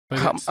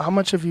But How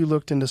much have you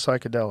looked into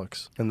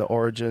psychedelics and the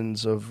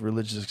origins of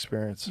religious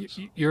experiences?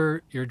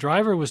 your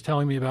driver was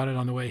telling me about it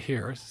on the way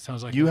here. It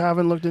sounds like You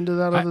haven't looked into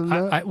that other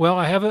than that? well,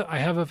 I have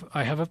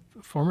a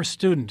former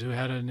student who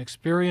had an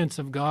experience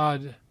of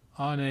God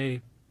on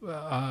a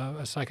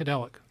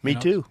psychedelic. Me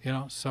too.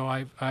 So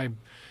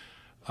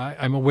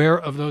I'm aware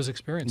of those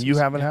experiences. You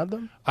haven't had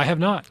them? I have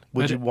not.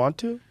 Would you want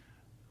to?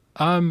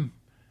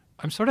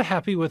 I'm sort of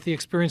happy with the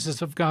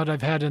experiences of God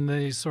I've had in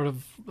the sort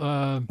of.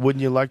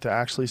 Wouldn't you like to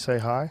actually say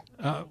hi?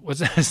 What's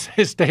that?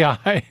 Stay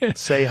high.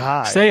 Say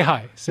hi. Say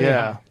hi. Say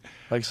yeah, hi.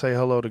 like say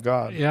hello to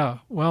God. Yeah.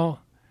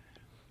 Well,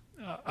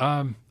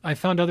 I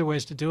found other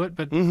ways to do it,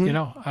 but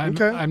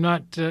Okay. I'm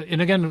not.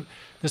 And again,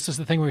 this is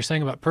the thing we were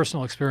saying about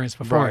personal experience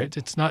before. Right.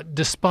 It's not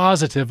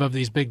dispositive of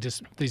these big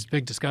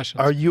discussions.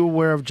 Are you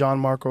aware of John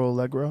Marco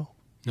Allegro?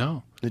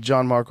 No. The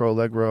John Marco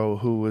Allegro,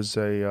 who was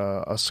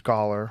a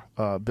scholar,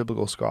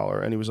 biblical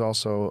scholar, and he was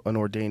also an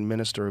ordained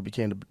minister who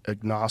became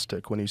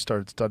agnostic when he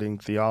started studying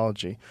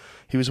theology.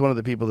 He was one of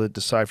the people that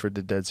deciphered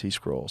the Dead Sea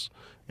Scrolls,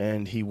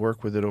 and he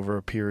worked with it over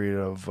a period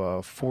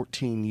of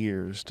 14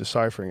 years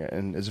deciphering it,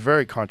 and it's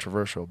very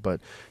controversial,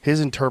 but his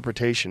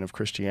interpretation of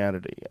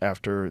Christianity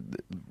after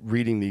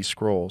reading these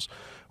scrolls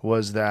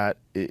was that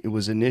it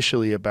was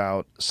initially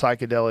about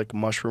psychedelic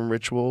mushroom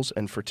rituals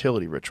and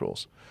fertility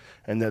rituals,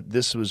 and that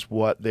this was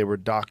what they were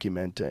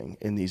documenting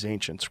in these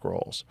ancient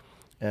scrolls,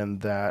 and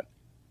that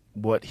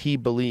what he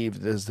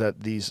believed is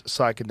that these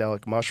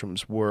psychedelic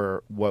mushrooms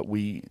were what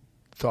we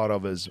thought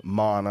of as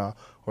manna,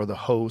 or the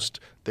host,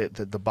 that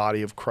the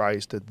body of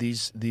Christ, that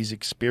these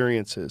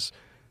experiences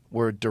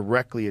were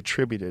directly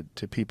attributed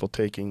to people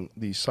taking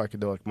these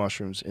psychedelic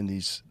mushrooms in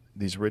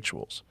these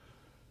rituals.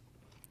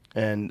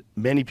 And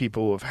many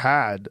people have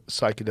had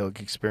psychedelic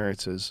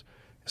experiences,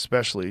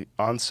 especially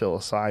on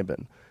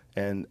psilocybin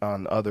and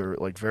on other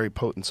like very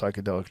potent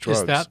psychedelic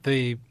drugs. Is that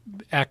the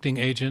acting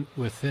agent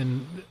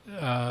within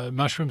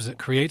mushrooms that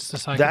creates the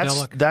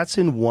psychedelic? That's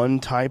in one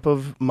type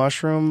of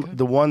mushroom. Okay.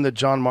 The one that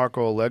John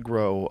Marco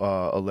Allegro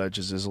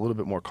alleges is a little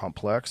bit more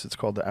complex. It's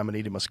called the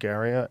Amanita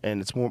muscaria,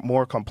 and it's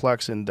more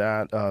complex in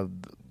that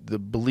the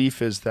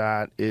belief is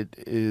that it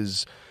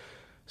is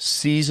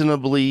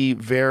seasonably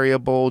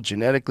variable,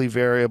 genetically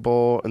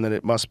variable, and that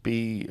it must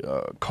be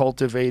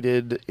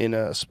cultivated in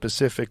a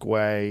specific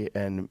way.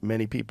 And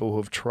many people who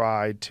have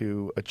tried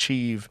to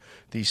achieve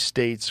these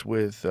states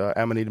with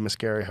Amanita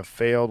muscaria have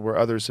failed, where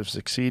others have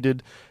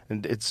succeeded.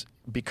 And it's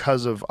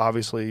because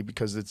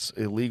it's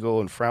illegal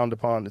and frowned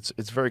upon.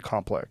 It's very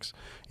complex.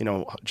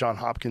 John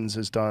Hopkins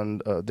has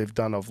done. They've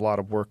done a lot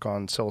of work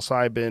on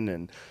psilocybin,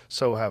 and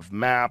so have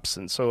MAPS,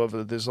 and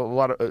there's a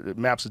lot of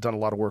MAPS has done a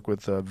lot of work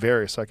with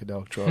various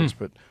psychedelic drugs.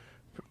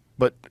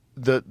 But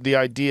the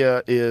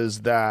idea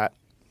is that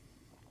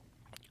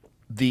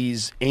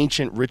these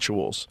ancient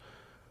rituals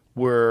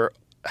were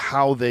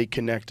how they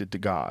connected to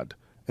God,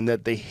 and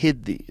that they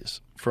hid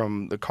these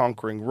from the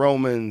conquering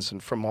Romans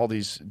and from all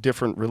these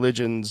different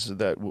religions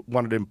that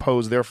wanted to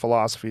impose their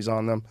philosophies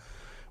on them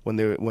when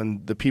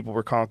the people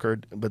were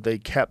conquered. But they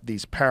kept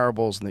these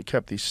parables, and they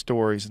kept these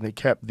stories, and they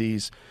kept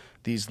these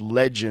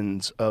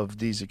legends of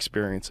these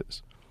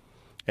experiences.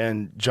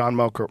 And John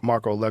Marco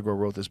Allegro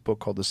wrote this book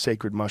called The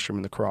Sacred Mushroom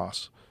and the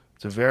Cross.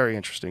 It's a very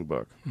interesting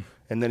book.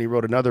 And then he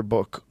wrote another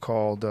book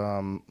called,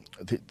 I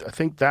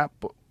think that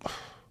book,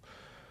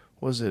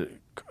 was it?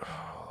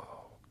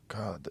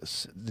 God,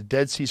 The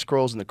Dead Sea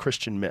Scrolls and the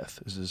Christian Myth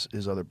is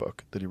his other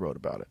book that he wrote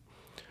about it.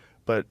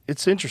 But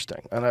it's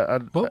interesting.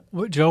 And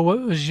Joe,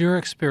 what was your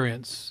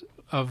experience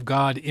of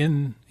God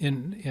when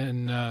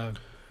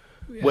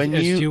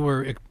you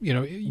were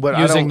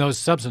using those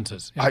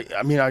substances? Yeah.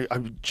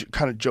 I'm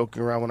kind of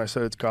joking around when I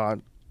said it's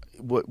God.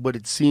 What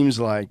it seems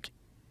like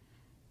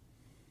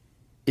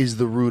is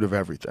the root of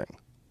everything.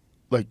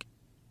 Like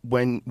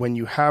when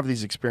you have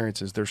these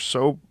experiences, they're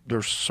so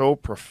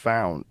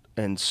profound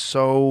and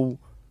so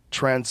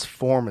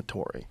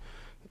transformatory.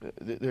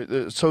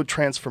 They're so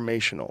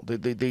transformational.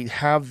 They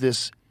have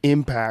this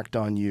impact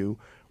on you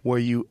where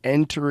you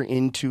enter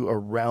into a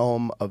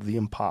realm of the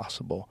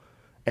impossible,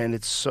 and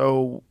it's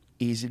so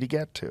easy to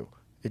get to.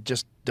 It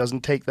just doesn't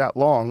take that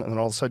long, and then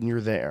all of a sudden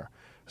you're there,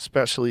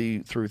 especially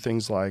through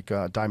things like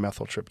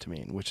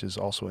dimethyltryptamine, which is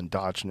also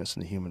endogenous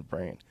in the human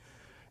brain.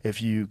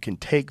 If you can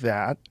take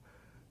that,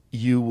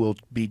 you will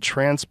be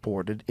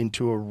transported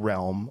into a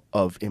realm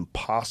of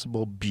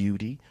impossible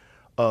beauty,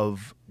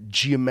 of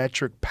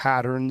geometric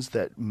patterns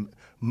that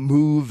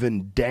move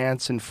and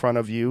dance in front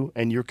of you,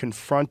 and you're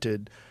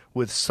confronted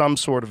with some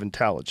sort of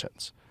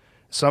intelligence.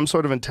 Some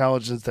sort of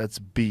intelligence that's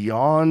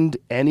beyond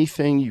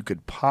anything you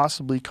could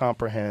possibly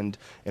comprehend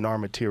in our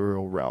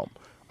material realm.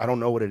 I don't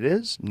know what it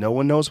is. No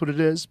one knows what it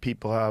is.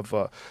 People have,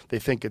 they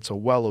think it's a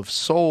well of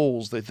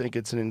souls. They think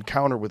it's an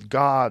encounter with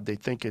God. They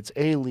think it's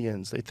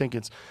aliens. They think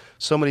it's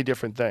so many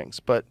different things.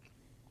 But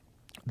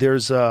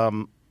there's a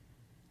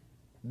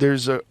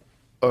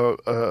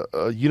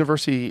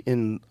university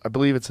I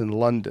believe it's in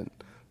London,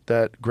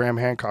 that Graham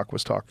Hancock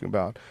was talking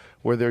about,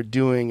 where they're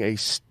doing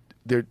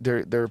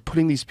they're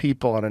putting these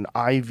people on an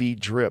IV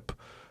drip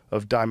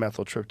of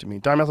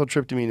dimethyltryptamine.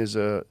 Dimethyltryptamine is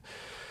a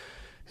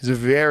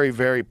very,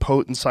 very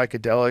potent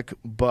psychedelic,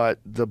 but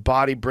the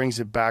body brings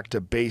it back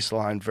to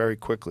baseline very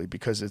quickly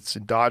because it's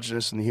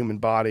endogenous in the human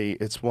body.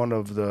 It's one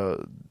of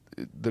the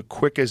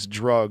quickest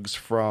drugs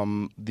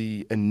from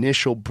the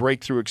initial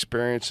breakthrough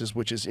experiences,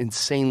 which is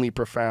insanely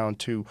profound,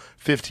 to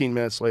 15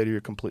 minutes later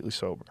you're completely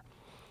sober.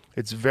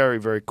 It's very,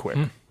 very quick.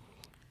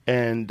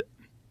 And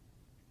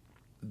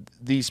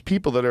these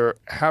people that are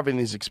having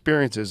these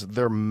experiences,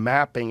 they're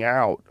mapping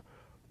out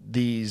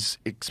these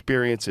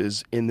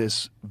experiences in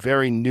this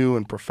very new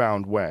and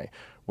profound way,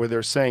 where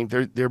they're saying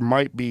there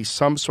might be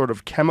some sort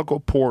of chemical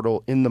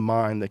portal in the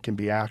mind that can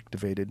be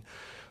activated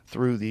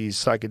through these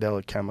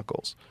psychedelic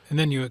chemicals. And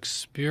then you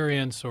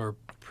experience or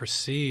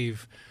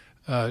perceive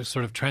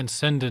sort of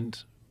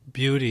transcendent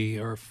beauty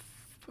or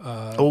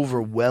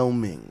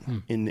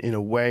overwhelming in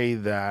a way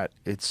that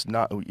it's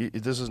not.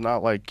 This is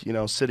not like, you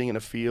know, sitting in a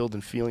field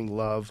and feeling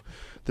love.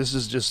 This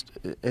is just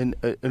an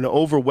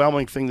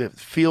overwhelming thing that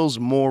feels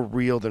more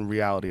real than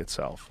reality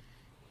itself.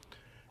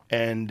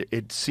 And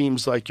it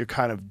seems like you're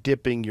kind of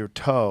dipping your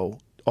toe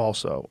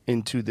also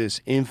into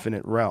this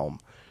infinite realm.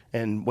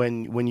 And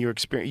when you're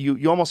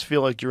you almost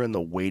feel like you're in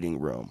the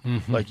waiting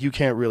room, like you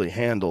can't really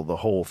handle the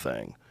whole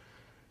thing.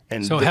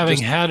 And so having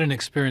had an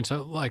experience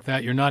like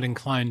that, you're not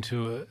inclined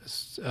to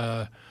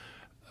a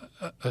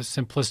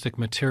simplistic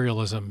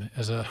materialism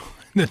as a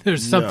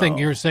there's something. No.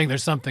 You're saying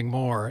there's something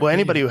more. Well,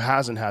 anybody who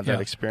hasn't had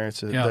that experience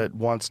that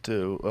wants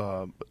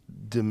to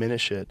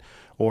diminish it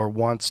or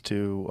wants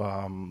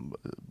to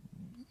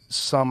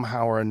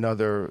somehow or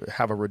another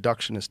have a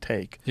reductionist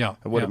take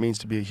of what it means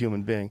to be a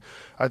human being.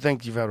 I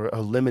think you've had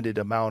a limited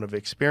amount of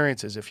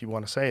experiences, if you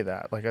want to say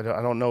that. Like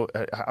I don't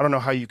know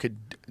how you could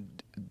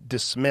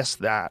dismiss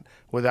that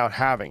without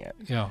having it.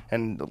 Yeah.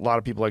 And a lot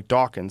of people like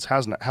Dawkins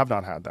have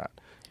not had that.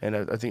 And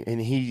I think,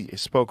 and he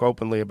spoke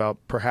openly about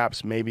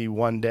perhaps maybe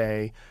one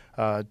day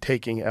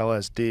taking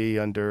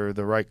LSD under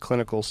the right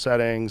clinical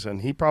settings,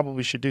 and he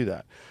probably should do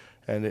that.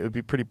 And it would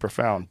be pretty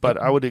profound. But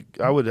I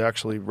would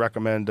actually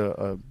recommend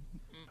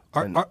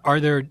Are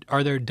there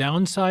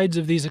downsides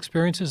of these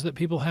experiences that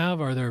people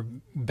have? Are there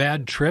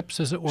bad trips,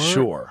 as it were?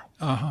 Sure.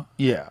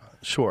 Yeah,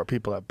 sure.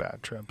 People have bad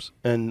trips.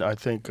 And I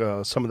think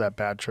some of that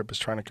bad trip is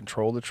trying to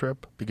control the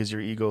trip because your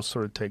ego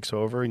sort of takes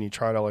over and you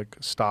try to like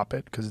stop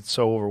it because it's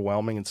so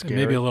overwhelming and scary.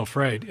 Maybe a little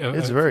afraid.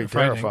 It's very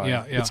terrifying.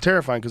 Yeah. It's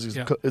terrifying because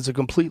it's a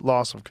complete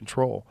loss of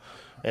control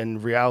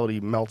and reality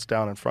melts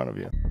down in front of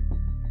you.